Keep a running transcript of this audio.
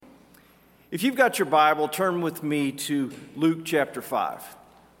If you've got your Bible, turn with me to Luke chapter 5.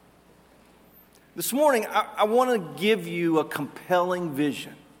 This morning, I want to give you a compelling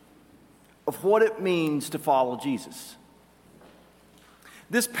vision of what it means to follow Jesus.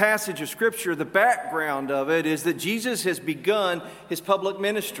 This passage of Scripture, the background of it is that Jesus has begun his public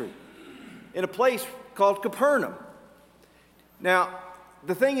ministry in a place called Capernaum. Now,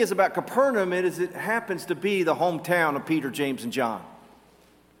 the thing is about Capernaum is it happens to be the hometown of Peter, James, and John.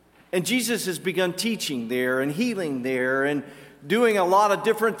 And Jesus has begun teaching there and healing there and doing a lot of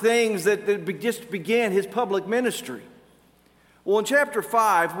different things that just began his public ministry. Well, in chapter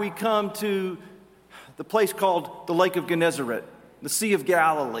 5, we come to the place called the Lake of Gennesaret, the Sea of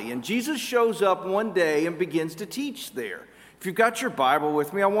Galilee. And Jesus shows up one day and begins to teach there. If you've got your Bible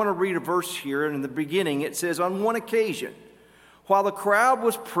with me, I want to read a verse here. And in the beginning, it says, on one occasion, while the crowd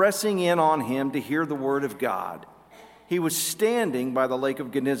was pressing in on him to hear the word of God, he was standing by the Lake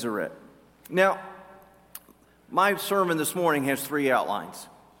of Gennesaret. Now, my sermon this morning has three outlines.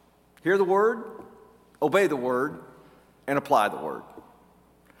 Hear the word, obey the word, and apply the word.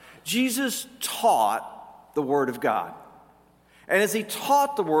 Jesus taught the word of God. And as he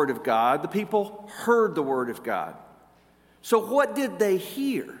taught the word of God, the people heard the word of God. So what did they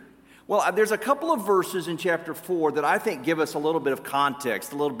hear? Well, there's a couple of verses in chapter 4 that I think give us a little bit of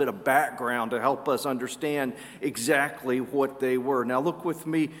context, a little bit of background to help us understand exactly what they were. Now look with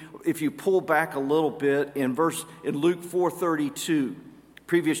me, if you pull back a little bit in Luke 4:32,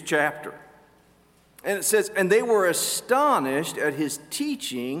 previous chapter. And it says, and they were astonished at his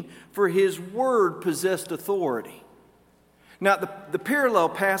teaching, for his word possessed authority. Now the parallel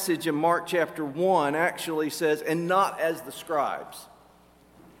passage in Mark chapter 1 actually says, and not as the scribes.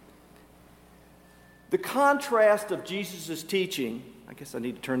 The contrast of Jesus' teaching, I guess I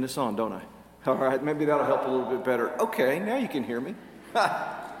need to turn this on, don't I? All right, maybe that'll help a little bit better. Okay, now you can hear me.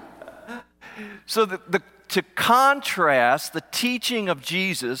 So to contrast the teaching of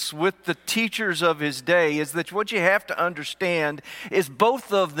Jesus with the teachers of his day is that what you have to understand is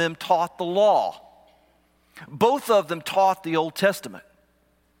both of them taught the law. Both of them taught the Old Testament.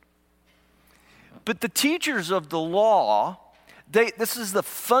 But the teachers of the law, this is the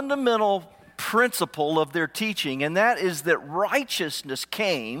fundamental principle of their teaching, and that is that righteousness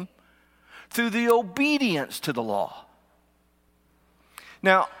came through the obedience to the law.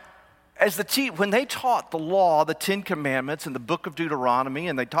 Now, when they taught the law, the Ten Commandments and the book of Deuteronomy,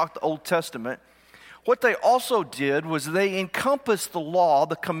 and they taught the Old Testament, what they also did was they encompassed the law,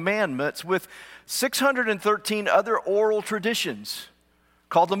 the commandments, with 613 other oral traditions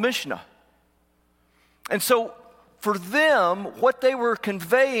called the Mishnah. And so for them, what they were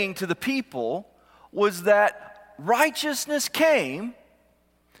conveying to the people was that righteousness came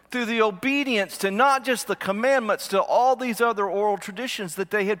through the obedience to not just the commandments, to all these other oral traditions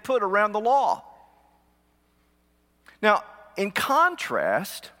that they had put around the law. Now, in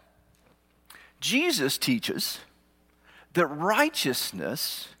contrast, Jesus teaches that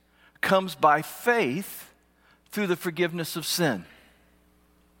righteousness comes by faith through the forgiveness of sin.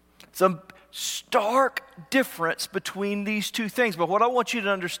 It's a stark difference between these two things. But what I want you to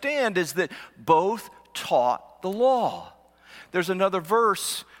understand is that both taught the law. There's another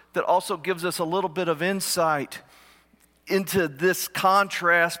verse that also gives us a little bit of insight into this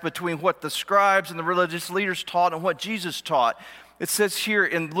contrast between what the scribes and the religious leaders taught and what Jesus taught. It says here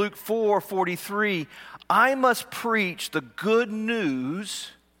in Luke 4:43, I must preach the good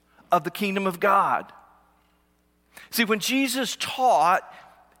news of the kingdom of God. See, when Jesus taught,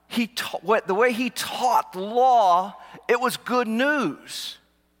 the way he taught the law, it was good news.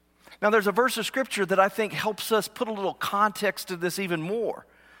 Now, there's a verse of Scripture that I think helps us put a little context to this even more.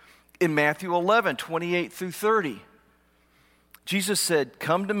 In Matthew 11:28-30, Jesus said,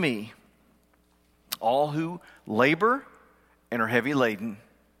 come to me, all who labor and are heavy laden,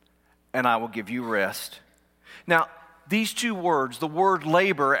 and I will give you rest. Now, these two words, the word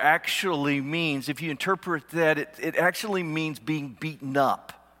labor actually means, if you interpret that, it actually means being beaten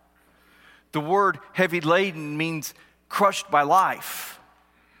up. The word heavy laden means crushed by life.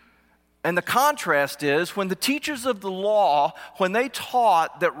 And the contrast is when the teachers of the law, when they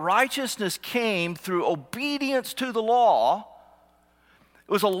taught that righteousness came through obedience to the law,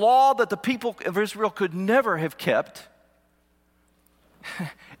 it was a law that the people of Israel could never have kept.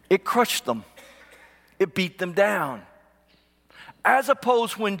 It crushed them. It beat them down. As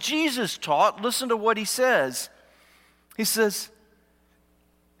opposed when Jesus taught, listen to what he says. He says,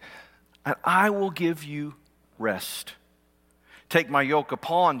 and I will give you rest. Take my yoke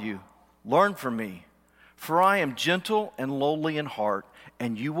upon you. Learn from me, for I am gentle and lowly in heart,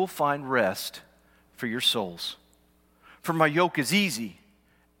 and you will find rest for your souls. For my yoke is easy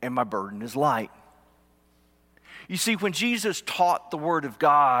and my burden is light. You see, when Jesus taught the Word of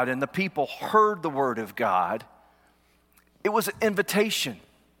God and the people heard the Word of God, it was an invitation.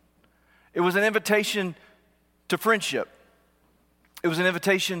 It was an invitation to friendship. It was an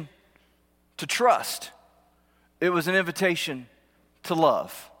invitation to trust. It was an invitation to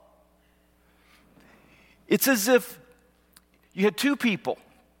love. It's as if you had two people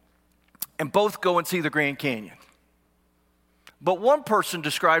and both go and see the Grand Canyon. But one person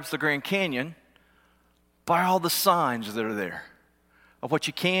describes the Grand Canyon by all the signs that are there of what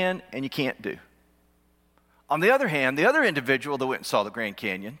you can and you can't do. On the other hand, the other individual that went and saw the Grand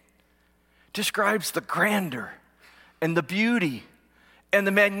Canyon describes the grandeur and the beauty and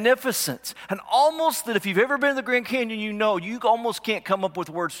the magnificence. And almost that if you've ever been to the Grand Canyon, you know you almost can't come up with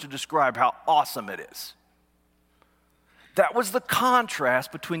words to describe how awesome it is. That was the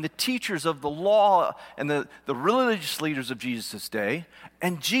contrast between the teachers of the law and the religious leaders of Jesus' day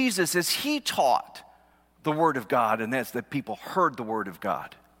and Jesus as he taught the Word of God, and that's that people heard the Word of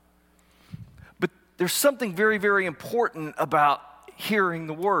God. But there's something very, very important about hearing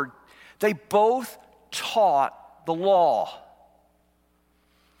the Word. They both taught the law.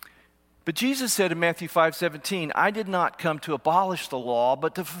 But Jesus said in Matthew 5:17, I did not come to abolish the law,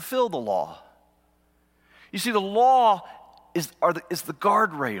 but to fulfill the law. You see, the law is the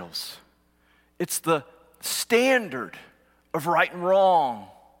guardrails. It's the standard of right and wrong.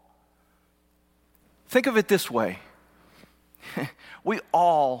 Think of it this way. We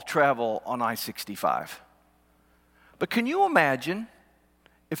all travel on I-65. But can you imagine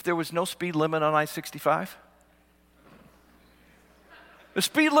if there was no speed limit on I-65? The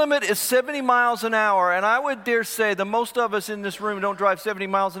speed limit is 70 miles an hour, and I would dare say that most of us in this room don't drive 70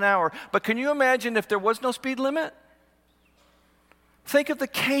 miles an hour. But can you imagine if there was no speed limit? Think of the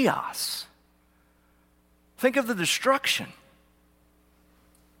chaos. Think of the destruction.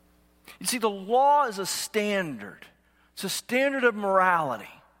 You see, the law is a standard. It's a standard of morality.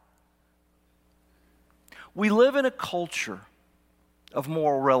 We live in a culture of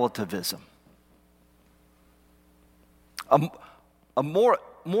moral relativism. A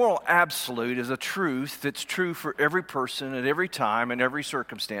moral absolute is a truth that's true for every person at every time and every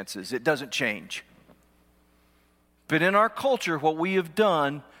circumstances. It doesn't change. But in our culture, what we have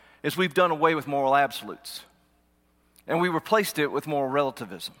done is we've done away with moral absolutes. And we replaced it with moral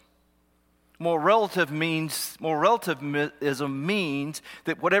relativism. Moral relativism means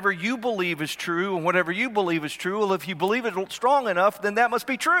that whatever you believe is true and whatever you believe is true, well, if you believe it strong enough, then that must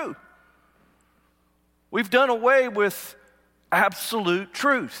be true. We've done away with absolute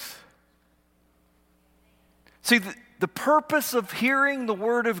truth. See, the purpose of hearing the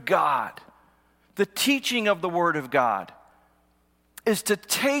Word of God, the teaching of the Word of God, is to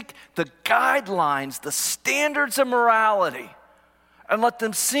take the guidelines, the standards of morality, and let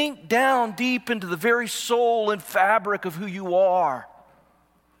them sink down deep into the very soul and fabric of who you are.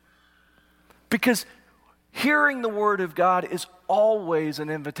 Because hearing the Word of God is always an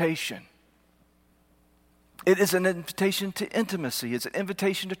invitation. It is an invitation to intimacy. It's an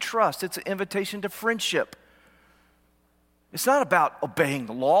invitation to trust. It's an invitation to friendship. It's not about obeying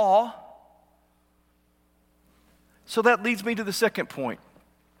the law. So that leads me to the second point.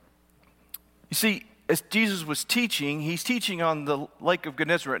 You see, as Jesus was teaching, he's teaching on the Lake of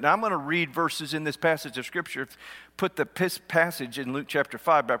Gennesaret. Now I'm going to read verses in this passage of Scripture. Put the passage in Luke chapter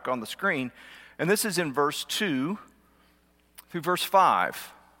 5 back on the screen. And this is in verse 2 through verse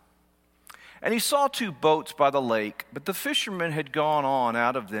 5. And he saw two boats by the lake, but the fishermen had gone on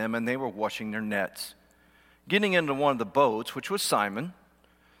out of them, and they were washing their nets. Getting into one of the boats, which was Simon,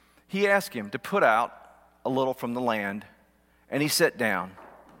 he asked him to put out a little from the land. And he sat down,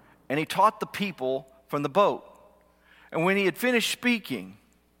 and he taught the people from the boat. And when he had finished speaking,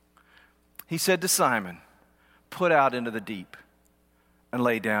 he said to Simon, put out into the deep and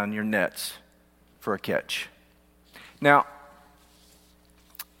lay down your nets for a catch. Now,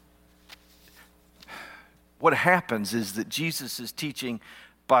 what happens is that Jesus is teaching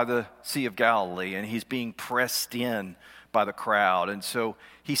by the Sea of Galilee, and he's being pressed in by the crowd. And so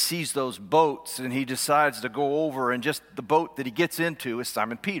he sees those boats, and he decides to go over, and just the boat that he gets into is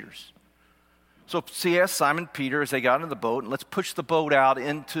Simon Peter's. So he asked Simon Peter as they got in the boat, and let's push the boat out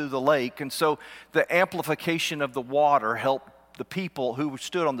into the lake. And so the amplification of the water helped the people who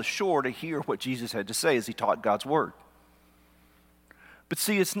stood on the shore to hear what Jesus had to say as he taught God's word. But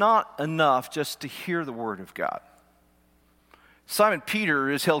see, it's not enough just to hear the Word of God. Simon Peter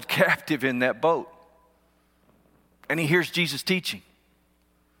is held captive in that boat, and he hears Jesus teaching.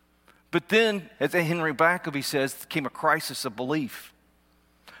 But then, as Henry Blackaby says, came a crisis of belief,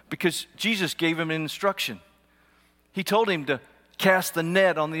 because Jesus gave him an instruction. He told him to cast the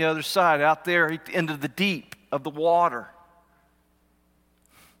net on the other side, out there into the deep of the water.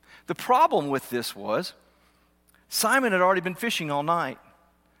 The problem with this was Simon had already been fishing all night,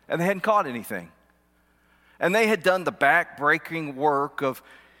 and they hadn't caught anything. And they had done the back-breaking work of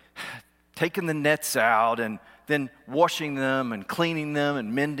taking the nets out and then washing them and cleaning them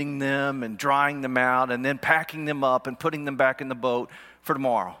and mending them and drying them out and then packing them up and putting them back in the boat for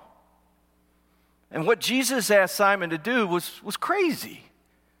tomorrow. And what Jesus asked Simon to do was crazy.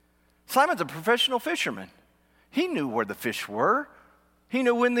 Simon's a professional fisherman. He knew where the fish were. He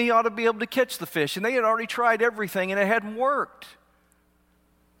knew when they ought to be able to catch the fish, and they had already tried everything, and it hadn't worked.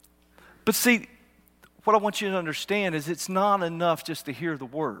 But see, what I want you to understand is it's not enough just to hear the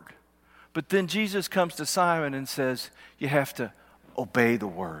word. But then Jesus comes to Simon and says, you have to obey the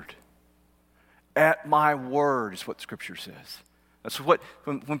word. At my word is what Scripture says. That's what,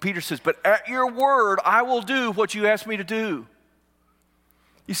 when Peter says, but at your word, I will do what you ask me to do.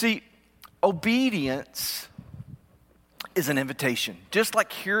 You see, obedience is an invitation. Just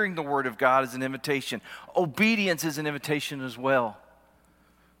like hearing the word of God is an invitation, obedience is an invitation as well.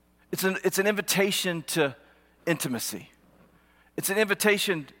 It's an invitation to intimacy. It's an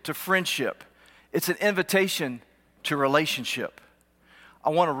invitation to friendship. It's an invitation to relationship. I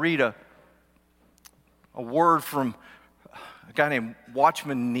want to read a word from a guy named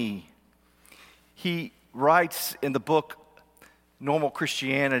Watchman Nee. He writes in the book Normal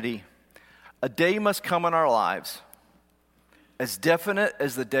Christianity, a day must come in our lives, as definite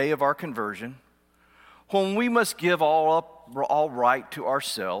as the day of our conversion, when we must give all right to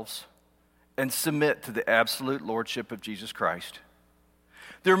ourselves and submit to the absolute lordship of Jesus Christ.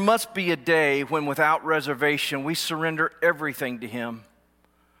 There must be a day when without reservation we surrender everything to Him,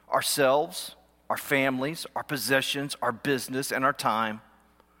 ourselves, our families, our possessions, our business, and our time.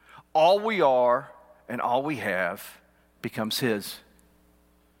 All we are and all we have becomes His,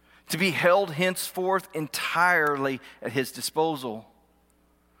 to be held henceforth entirely at His disposal.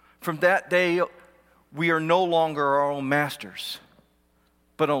 From that day, we are no longer our own masters,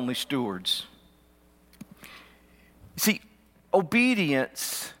 but only stewards. See,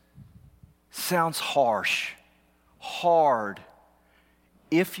 obedience sounds harsh, hard,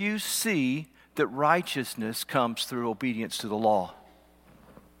 if you see that righteousness comes through obedience to the law.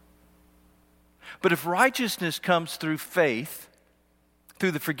 But if righteousness comes through faith,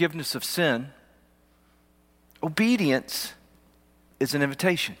 through the forgiveness of sin, obedience is an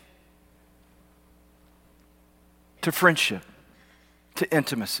invitation to friendship, to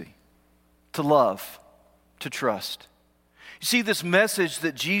intimacy, to love, to trust. You see, this message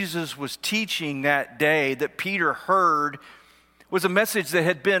that Jesus was teaching that day that Peter heard was a message that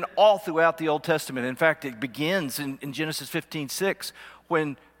had been all throughout the Old Testament. In fact, it begins in Genesis 15:6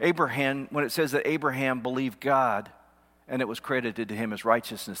 when it says that Abraham believed God and it was credited to him as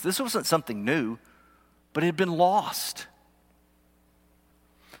righteousness. This wasn't something new, but it had been lost.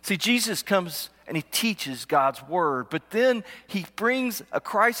 See, Jesus comes and He teaches God's word, but then He brings a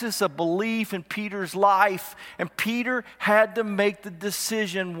crisis of belief in Peter's life, and Peter had to make the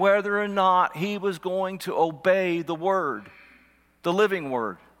decision whether or not he was going to obey the word, the living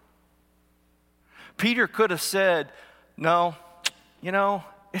word. Peter could have said, no,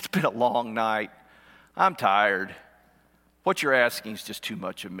 it's been a long night. I'm tired. What you're asking is just too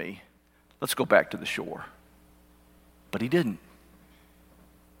much of me. Let's go back to the shore. But he didn't.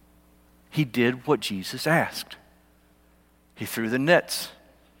 He did what Jesus asked. He threw the nets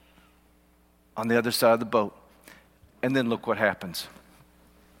on the other side of the boat. And then look what happens.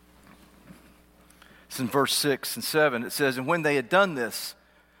 It's in verse 6 and 7. It says, and when they had done this,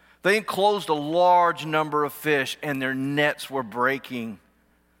 they enclosed a large number of fish, and their nets were breaking.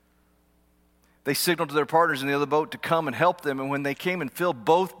 They signaled to their partners in the other boat to come and help them. And when they came and filled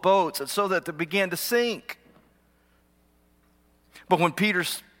both boats, so that they began to sink. But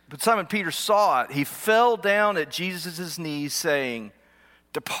Simon Peter saw it, he fell down at Jesus' knees, saying,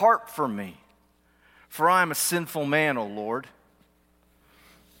 depart from me, for I am a sinful man, O Lord.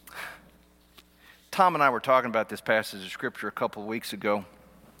 Tom and I were talking about this passage of Scripture a couple of weeks ago.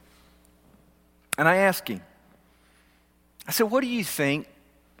 And I asked him, I said, what do you think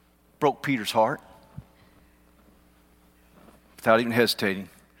broke Peter's heart? Without even hesitating,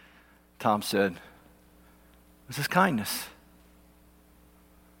 Tom said, it was his kindness.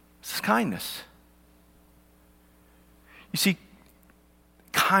 It's his kindness. You see,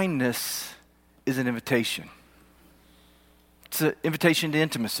 kindness is an invitation. It's an invitation to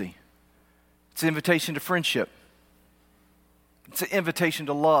intimacy. It's an invitation to friendship. It's an invitation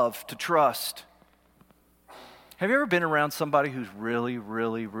to love, to trust. Have you ever been around somebody who's really,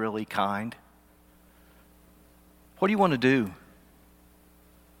 really, really kind? What do you want to do?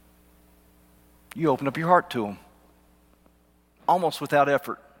 You open up your heart to him, almost without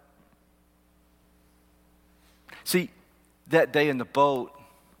effort. See, that day in the boat,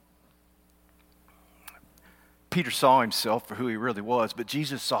 Peter saw himself for who he really was, but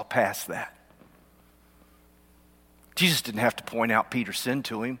Jesus saw past that. Jesus didn't have to point out Peter's sin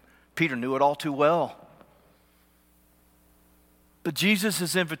to him. Peter knew it all too well. But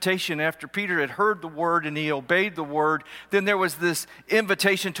Jesus' invitation, after Peter had heard the word and he obeyed the word, then there was this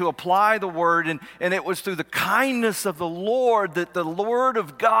invitation to apply the word, and it was through the kindness of the Lord that the word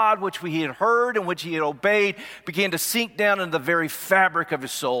of God, which he had heard and which he had obeyed, began to sink down into the very fabric of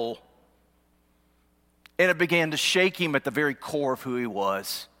his soul. And it began to shake him at the very core of who he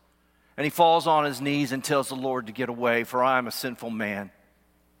was. And he falls on his knees and tells the Lord to get away, for I am a sinful man.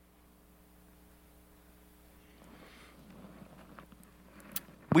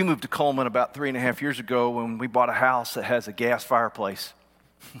 We moved to Coleman about 3.5 years ago when we bought a house that has a gas fireplace.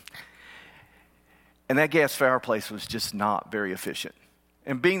 And that gas fireplace was just not very efficient.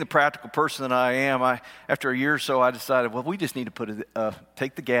 And being the practical person that I am, after a year or so, I decided, well, we just need to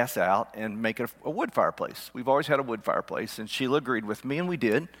take the gas out and make it a wood fireplace. We've always had a wood fireplace, and Sheila agreed with me, and we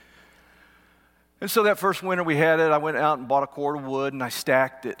did. And so that first winter we had it, I went out and bought a cord of wood, and I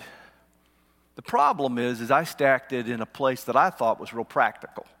stacked it. The problem is I stacked it in a place that I thought was real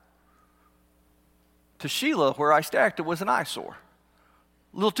practical. To Sheila, where I stacked it was an eyesore,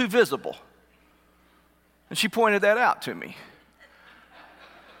 a little too visible. And she pointed that out to me.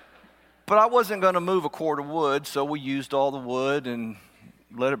 But I wasn't going to move a cord of wood, so we used all the wood and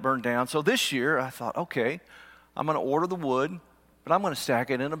let it burn down. So this year I thought, okay, I'm going to order the wood, but I'm going to stack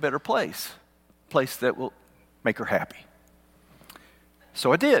it in a better place that will make her happy.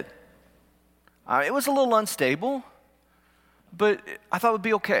 So I did. It was a little unstable, but I thought it would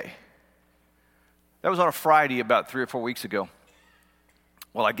be okay. That was on a Friday about 3 or 4 weeks ago.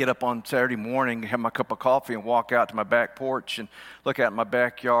 Well, I get up on Saturday morning, have my cup of coffee, and walk out to my back porch and look out in my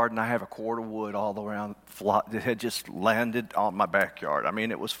backyard, and I have a cord of wood all around. It had just landed on my backyard. I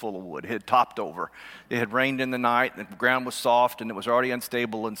mean, it was full of wood. It had topped over. It had rained in the night, and the ground was soft, and it was already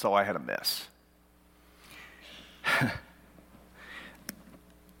unstable, and so I had a mess.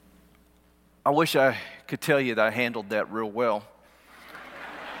 I wish I could tell you that I handled that real well.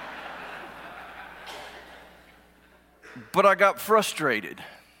 But I got frustrated.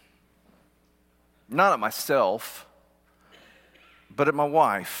 Not at myself, but at my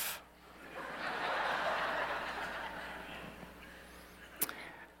wife.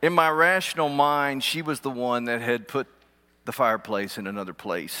 In my rational mind, she was the one that had put the fireplace in another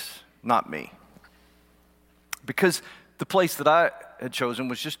place, not me. Because the place that I had chosen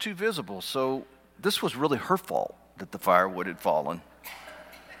was just too visible. So this was really her fault that the firewood had fallen.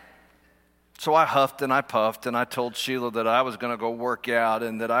 So I huffed and I puffed and I told Sheila that I was going to go work out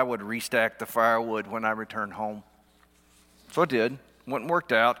and that I would restack the firewood when I returned home. So I did. Went and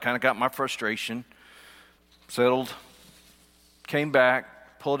worked out, kind of got my frustration, settled, came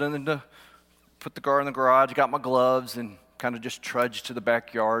back, put the car in the garage, got my gloves, and kind of just trudged to the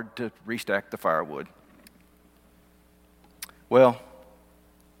backyard to restack the firewood. Well,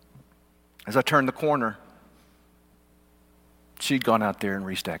 as I turned the corner, she'd gone out there and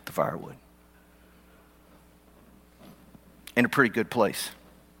restacked the firewood. In a pretty good place.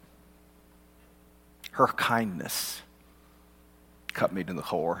 Her kindness cut me to the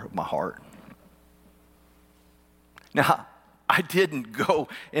core of my heart. Now, I didn't go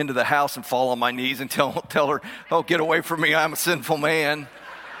into the house and fall on my knees and tell her, oh, get away from me, I'm a sinful man.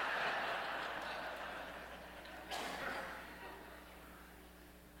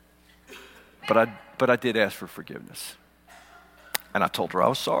 But I did ask for forgiveness. And I told her I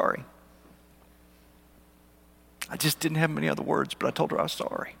was sorry. I just didn't have many other words, but I told her I was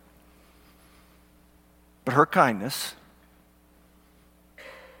sorry. But her kindness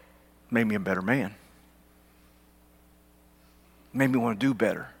made me a better man. Made me want to do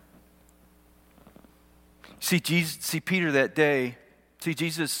better. See Peter that day,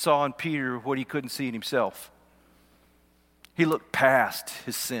 Jesus saw in Peter what he couldn't see in himself. He looked past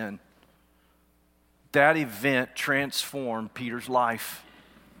his sin. That event transformed Peter's life.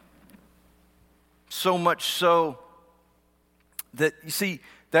 So much so that, you see,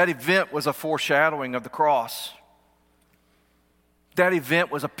 that event was a foreshadowing of the cross. That event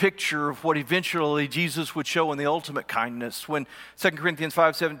was a picture of what eventually Jesus would show in the ultimate kindness. When 2 Corinthians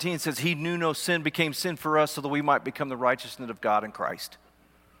 5:17 says, he knew no sin became sin for us so that we might become the righteousness of God in Christ.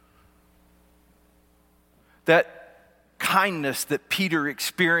 That kindness that Peter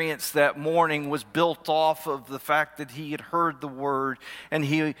experienced that morning was built off of the fact that he had heard the word and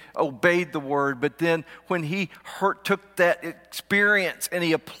he obeyed the word. But then when he took that experience and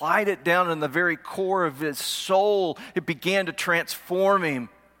he applied it down in the very core of his soul, it began to transform him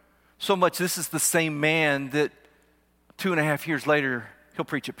so much. This is the same man that 2.5 years later, he'll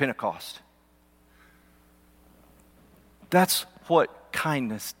preach at Pentecost. That's what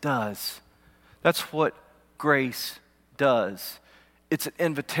kindness does. That's what grace does. It's an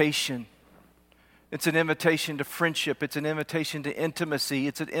invitation. It's an invitation to friendship. It's an invitation to intimacy.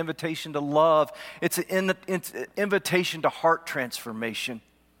 It's an invitation to love. It's an invitation to heart transformation.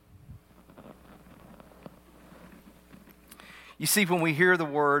 You see, when we hear the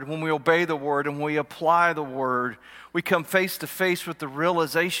word, when we obey the word, and we apply the word, we come face to face with the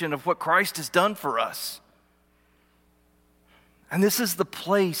realization of what Christ has done for us. And this is the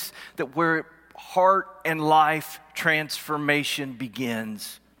place that where heart and life transformation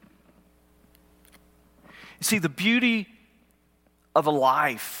begins. You see, the beauty of a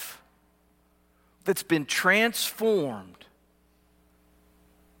life that's been transformed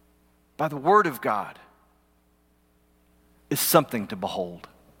by the Word of God is something to behold.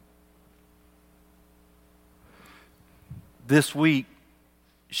 This week,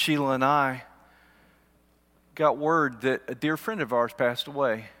 Sheila and I got word that a dear friend of ours passed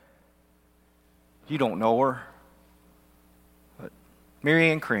away. You don't know her, but Mary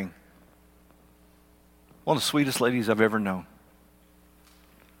Ann Kring, one of the sweetest ladies I've ever known.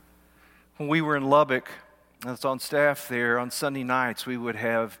 When we were in Lubbock, I was on staff there, on Sunday nights we would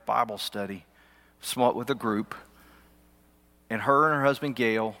have Bible study with a group, and her husband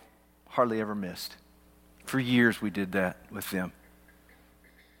Gail hardly ever missed. For years we did that with them.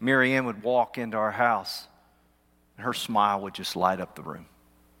 Mary Ann would walk into our house, and her smile would just light up the room.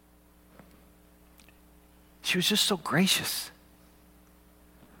 She was just so gracious.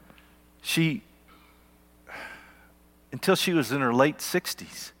 Until she was in her late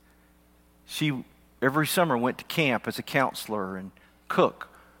 60s, she every summer went to camp as a counselor and cook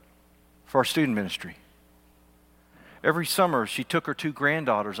for our student ministry. Every summer, she took her 2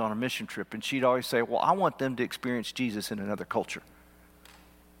 granddaughters on a mission trip, and she'd always say, well, I want them to experience Jesus in another culture.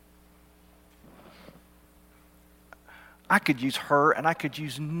 I could use her, and I could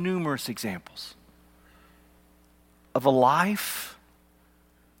use numerous examples of a life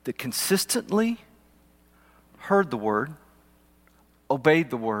that consistently heard the word, obeyed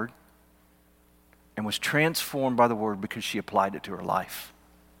the word, and was transformed by the word because she applied it to her life.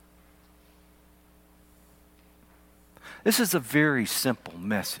 This is a very simple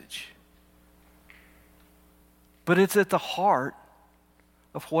message, but it's at the heart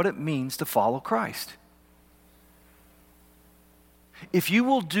of what it means to follow Christ. If you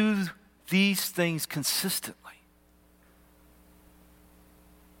will do these things consistently,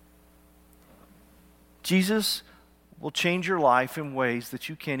 Jesus will change your life in ways that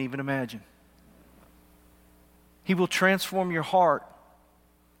you can't even imagine. He will transform your heart,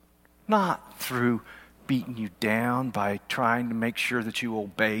 not through beating you down by trying to make sure that you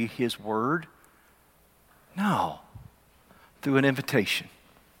obey His word. No, through an invitation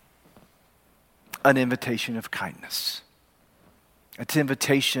of kindness. It's an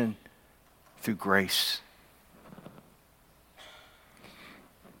invitation through grace.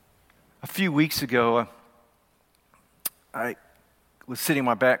 A few weeks ago, I was sitting on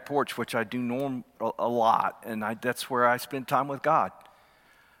my back porch, which I do a lot, and that's where I spend time with God.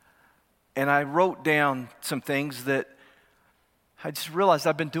 And I wrote down some things that I just realized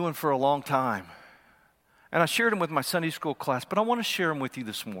I've been doing for a long time. And I shared them with my Sunday school class, but I want to share them with you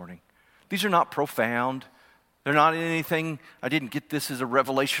this morning. These are not profound. They're not anything, I didn't get this as a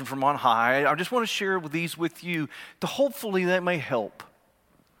revelation from on high. I just want to share these with you to hopefully that may help.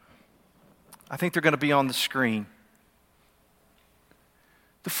 I think they're going to be on the screen.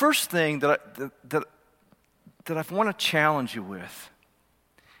 The first thing that I want to challenge you with,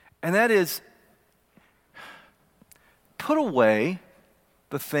 and that is, put away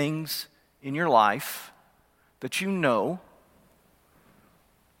the things in your life that you know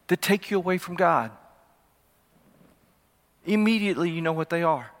that take you away from God. Immediately you know what they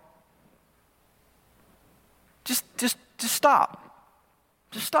are. Just stop.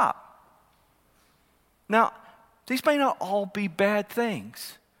 Just stop. Now, these may not all be bad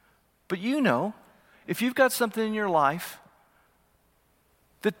things, but you know, if you've got something in your life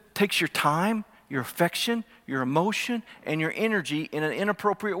that takes your time, your affection, your emotion, and your energy in an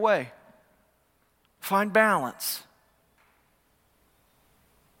inappropriate way, find balance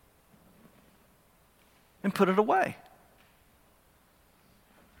and put it away.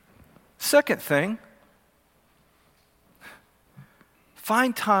 Second thing,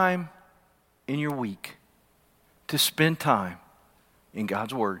 Find time in your week to spend time in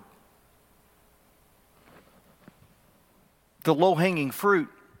God's Word. The low-hanging fruit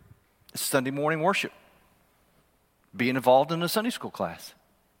is Sunday morning worship, being involved in a Sunday school class.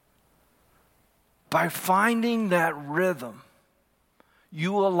 By finding that rhythm,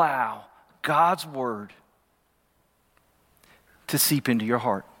 you allow God's Word to seep into your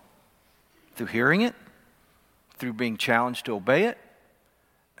heart through hearing it, through being challenged to obey it,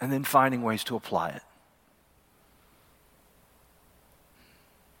 and then finding ways to apply it.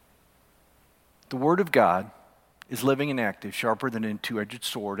 The Word of God is living and active, sharper than a two-edged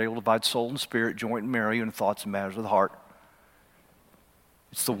sword, able to divide soul and spirit, joint and marrow, and thoughts and matters of the heart.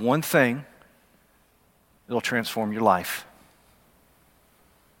 It's the one thing that'll transform your life.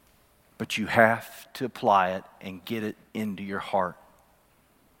 But you have to apply it and get it into your heart.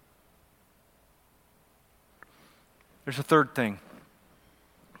 There's a third thing.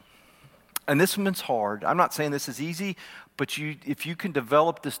 And this one's hard. I'm not saying this is easy, but if you can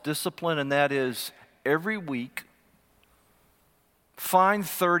develop this discipline, and that is every week, find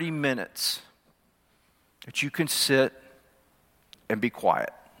 30 minutes that you can sit and be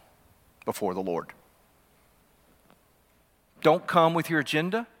quiet before the Lord. Don't come with your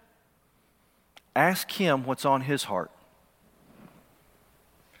agenda. Ask Him what's on His heart.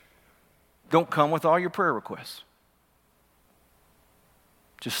 Don't come with all your prayer requests.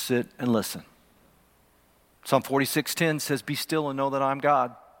 Just sit and listen. Psalm 46:10 says, "Be still and know that I'm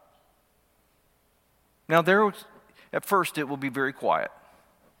God." Now at first it will be very quiet.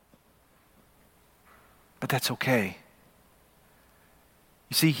 But that's okay.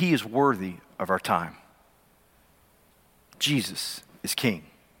 You see, He is worthy of our time. Jesus is King.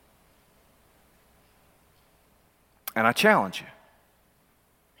 And I challenge you,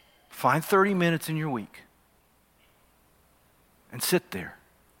 find 30 minutes in your week and sit there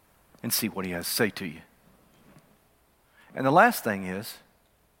and see what He has to say to you. And the last thing is,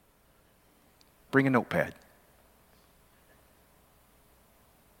 bring a notepad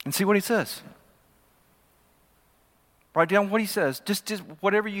and see what He says. Write down what He says. Just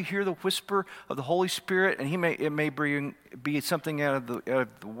whatever you hear the whisper of the Holy Spirit, and it may be something out of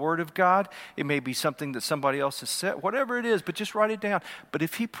the Word of God. It may be something that somebody else has said. Whatever it is, but just write it down. But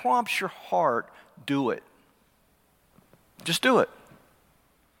if He prompts your heart, do it. Just do it.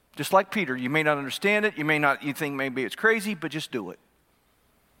 Just like Peter, you may not understand it. You think maybe it's crazy, but just do it.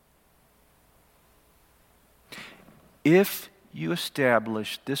 If you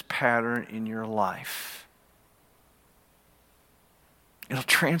establish this pattern in your life, it'll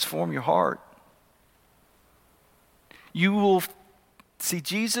transform your heart. You will see,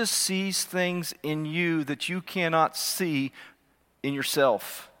 Jesus sees things in you that you cannot see in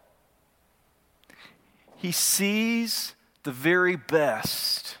yourself. He sees the very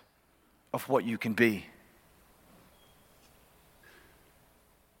best of what you can be.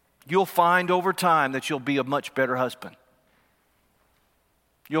 You'll find over time that you'll be a much better husband.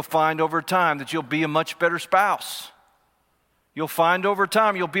 You'll find over time that you'll be a much better spouse. You'll find over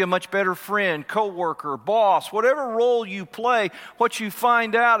time you'll be a much better friend, coworker, boss, whatever role you play. What you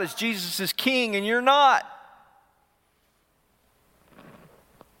find out is Jesus is King and you're not.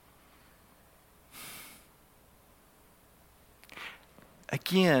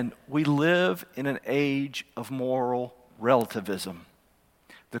 Again, we live in an age of moral relativism.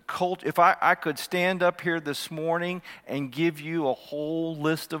 If I could stand up here this morning and give you a whole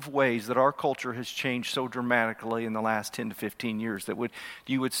list of ways that our culture has changed so dramatically in the last 10 to 15 years,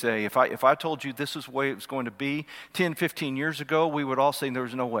 you would say, if I told you this is the way it was going to be 10, 15 years ago, we would all say there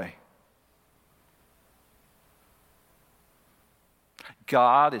was no way.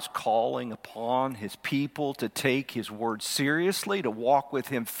 God is calling upon His people to take His word seriously, to walk with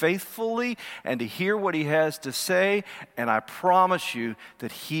Him faithfully, and to hear what He has to say. And I promise you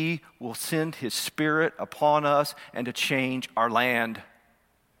that He will send His Spirit upon us and to change our land.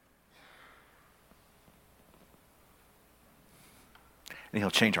 And He'll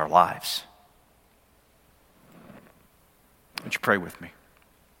change our lives. Would you pray with me?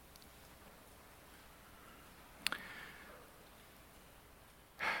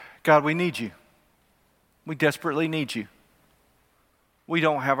 God, we need You. We desperately need You. We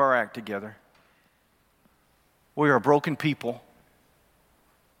don't have our act together. We are a broken people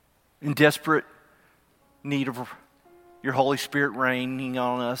in desperate need of Your Holy Spirit reigning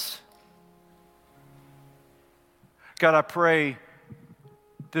on us. God, I pray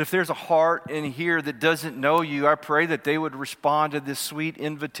that if there's a heart in here that doesn't know You, I pray that they would respond to this sweet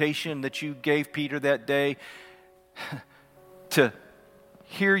invitation that You gave Peter that day to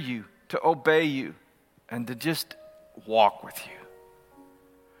hear You, to obey You, and to just walk with You.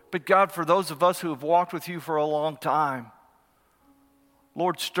 But God, for those of us who have walked with you for a long time,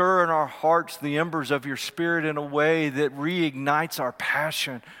 Lord, stir in our hearts the embers of your Spirit in a way that reignites our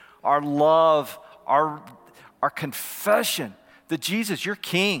passion, our love, our confession that Jesus, you're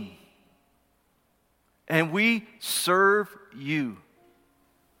King. And we serve you.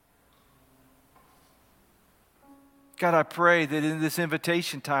 God, I pray that in this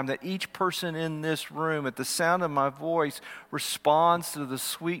invitation time that each person in this room at the sound of my voice responds to the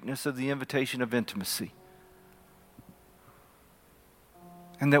sweetness of the invitation of intimacy.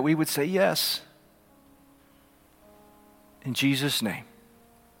 And that we would say yes. In Jesus' name,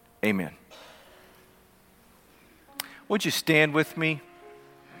 amen. Would you stand with me?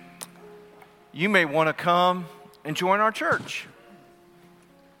 You may want to come and join our church.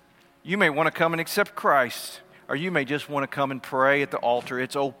 You may want to come and accept Christ. Or you may just want to come and pray at the altar.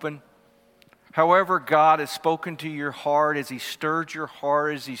 It's open. However God has spoken to your heart, as He stirred your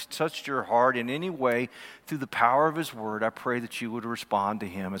heart, as He's touched your heart in any way through the power of His Word, I pray that you would respond to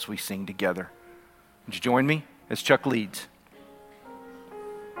Him as we sing together. Would you join me as Chuck leads?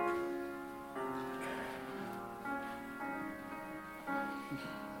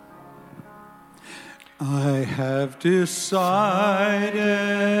 I have decided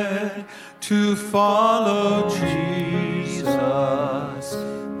to follow Jesus.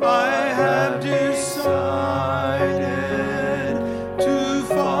 I have decided to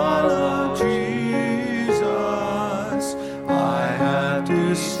follow Jesus. I have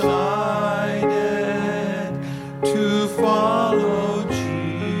decided to follow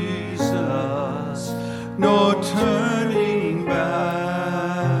Jesus. No turning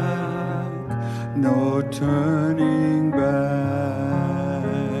back, no turning back.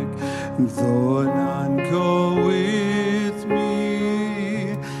 Though none go with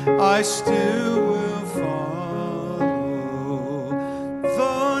me, I still will follow.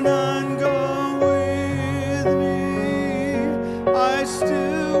 Though none go with me, I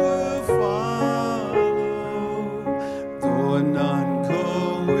still will follow. Though none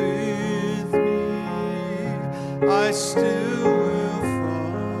go with me, I still will follow.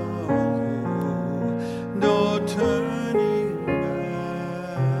 No turning back,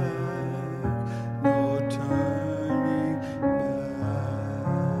 no turning back.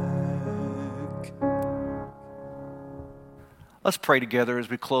 Let's pray together as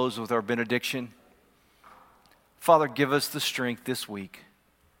we close with our benediction. Father, give us the strength this week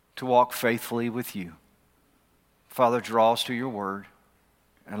to walk faithfully with you. Father, draw us to your word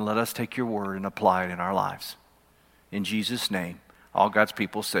and let us take your word and apply it in our lives. In Jesus' name, all God's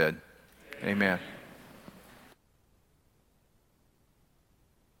people said, amen.